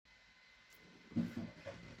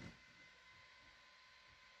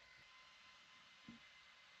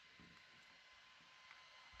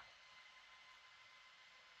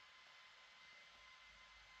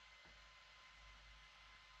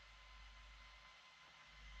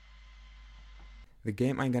The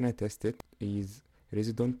game I'm gonna test it is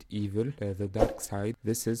Resident Evil, The Darkside.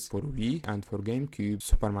 This is for Wii and for GameCube,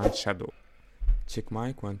 Superman Shadow. Check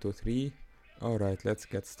mic 1 2 3. Alright, let's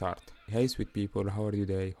get started. Hey sweet people, how are you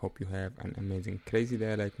today? Hope you have an amazing crazy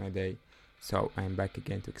day like my day. So I'm back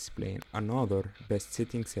again to explain another best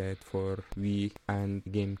setting set for Wii and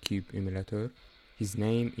GameCube emulator. His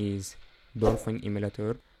name is Dolphin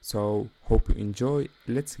Emulator. So hope you enjoy.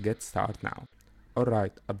 Let's get started now.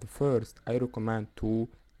 Alright, at the first I recommend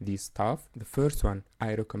the stuff. The first one,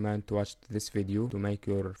 I recommend to watch this video to make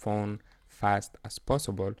your phone fast as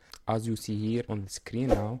possible, as you see here on the screen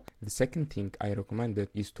now. The second thing I recommended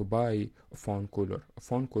is to buy a phone cooler. A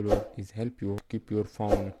phone cooler is help you keep your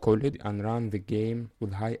phone cooled and run the game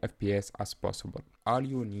with high FPS as possible. All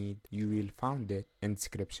you need, you will find it in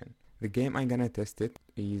description. The game I'm gonna test it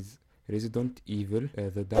is Resident Evil,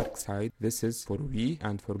 The Darkside. This is for Wii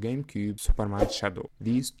and for GameCube, Superman Shadow.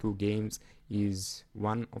 These two games is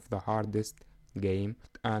one of the hardest game,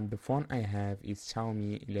 and the phone I have is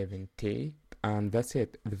Xiaomi 11T, and that's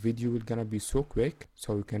it. The video is gonna be so quick,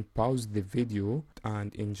 so you can pause the video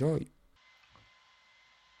and enjoy.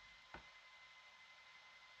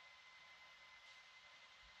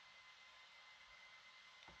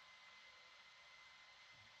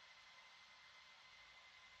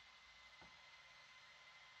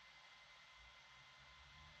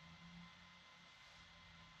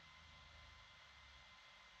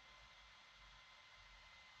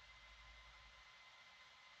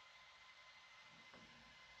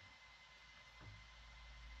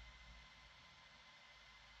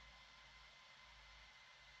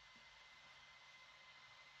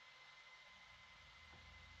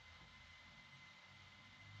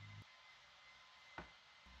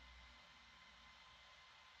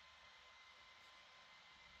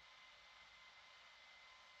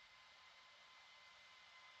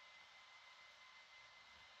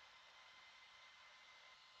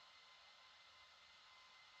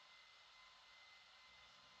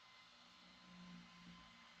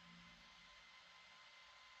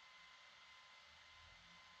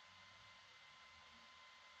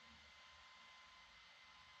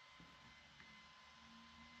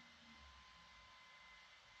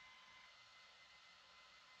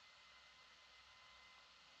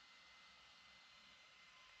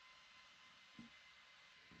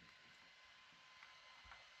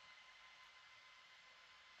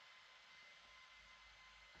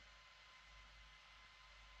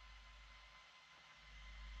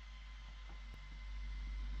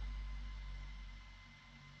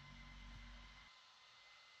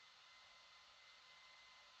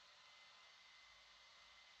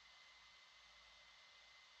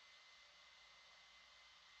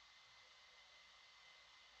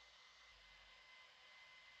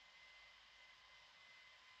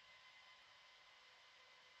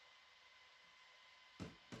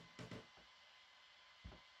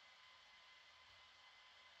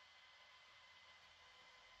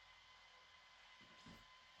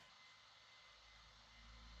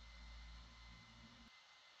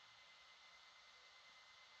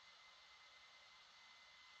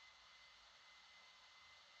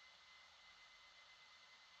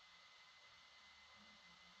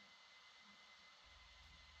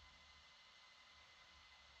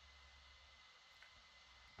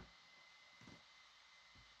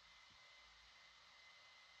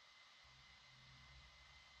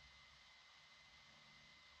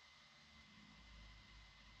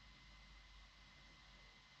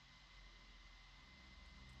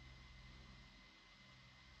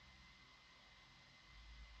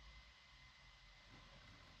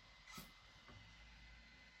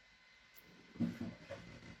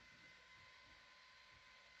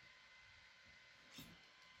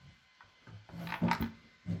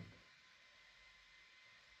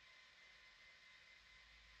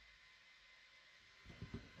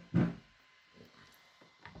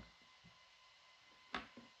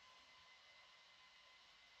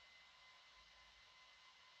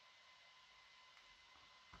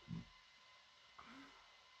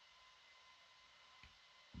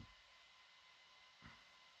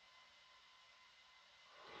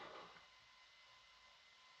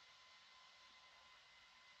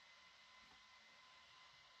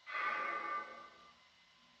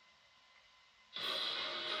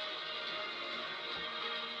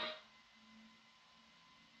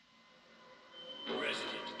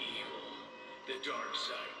 Resident Evil, the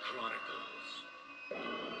Darkside Chronicles.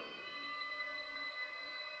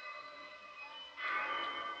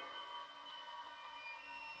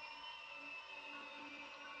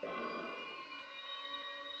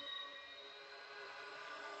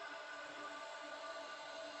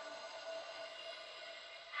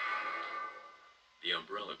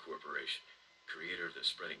 Umbrella Corporation, creator of the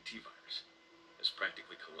spreading T-virus, has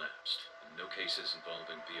practically collapsed, and no cases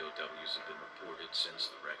involving POWs have been reported since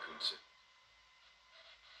the Raccoon City.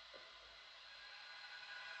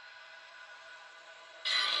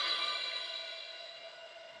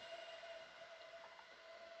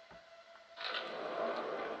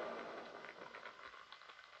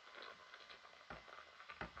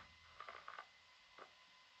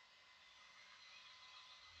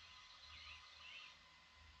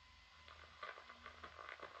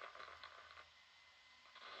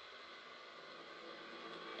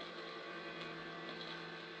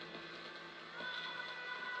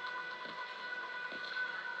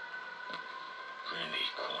 Pretty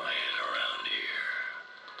quiet around here.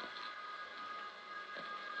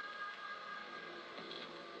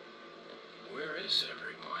 Where is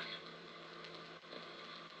everyone?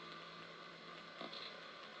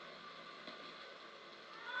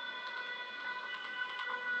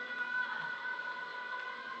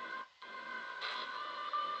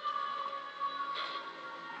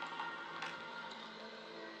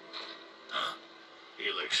 Huh?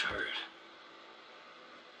 He looks hurt.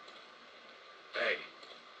 Hey,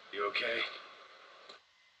 you okay?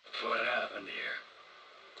 What happened here?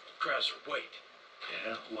 Krauser, wait.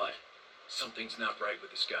 Yeah, what? Something's not right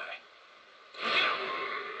with this guy.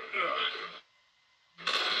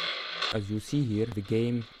 As you see here, the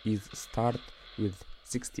game is start with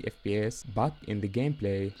 60 FPS, but in the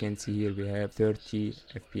gameplay you can see here we have 30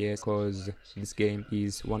 FPS because this game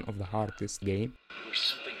is one of the hardest game. There's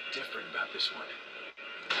something different about this one.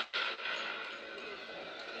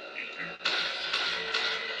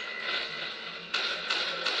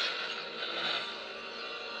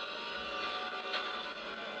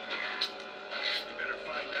 You better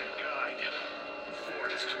find that guide before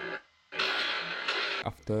it's too late.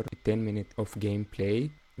 After 10 minutes of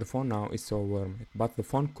gameplay, the phone now is so warm, but the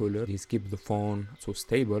phone cooler is keep the phone so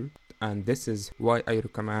stable, and this is why I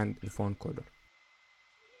recommend the phone cooler.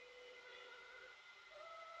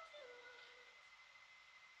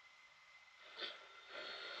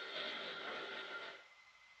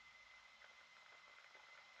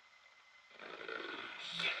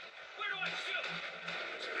 Where do I shoot?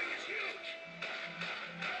 This thing is huge.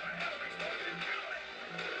 What the hell am I supposed to do?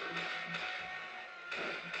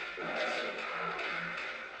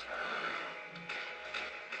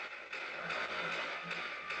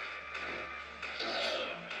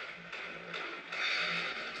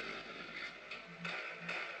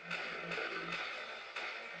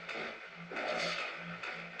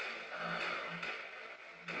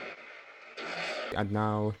 And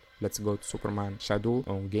now let's go to Superman Shadow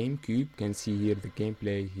on GameCube. You can see here the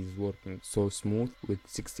gameplay is working so smooth with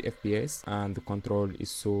 60 FPS and the control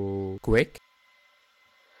is so quick.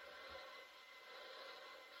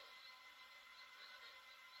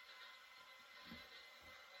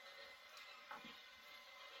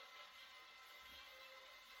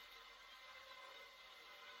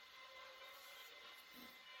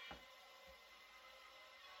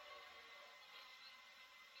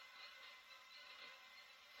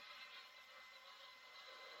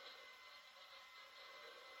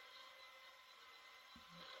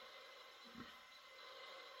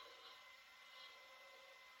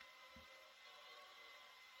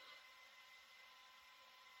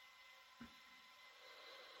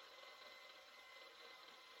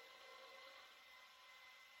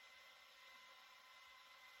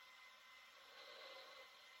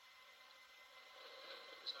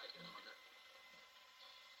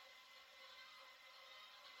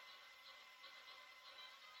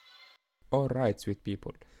 Alright, sweet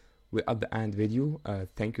people, we're at the end video.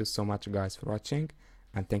 Thank you so much guys for watching,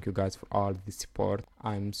 and thank you guys for all the support.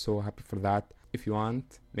 I'm so happy for that. If you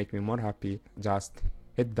want make me more happy, just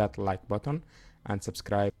hit that like button and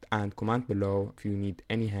subscribe and comment below if you need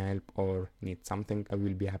any help or need something. I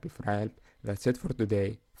will be happy for help. That's it for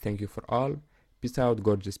today. Thank you for all. Peace out,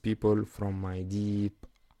 gorgeous people, from my deep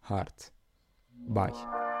heart. Bye.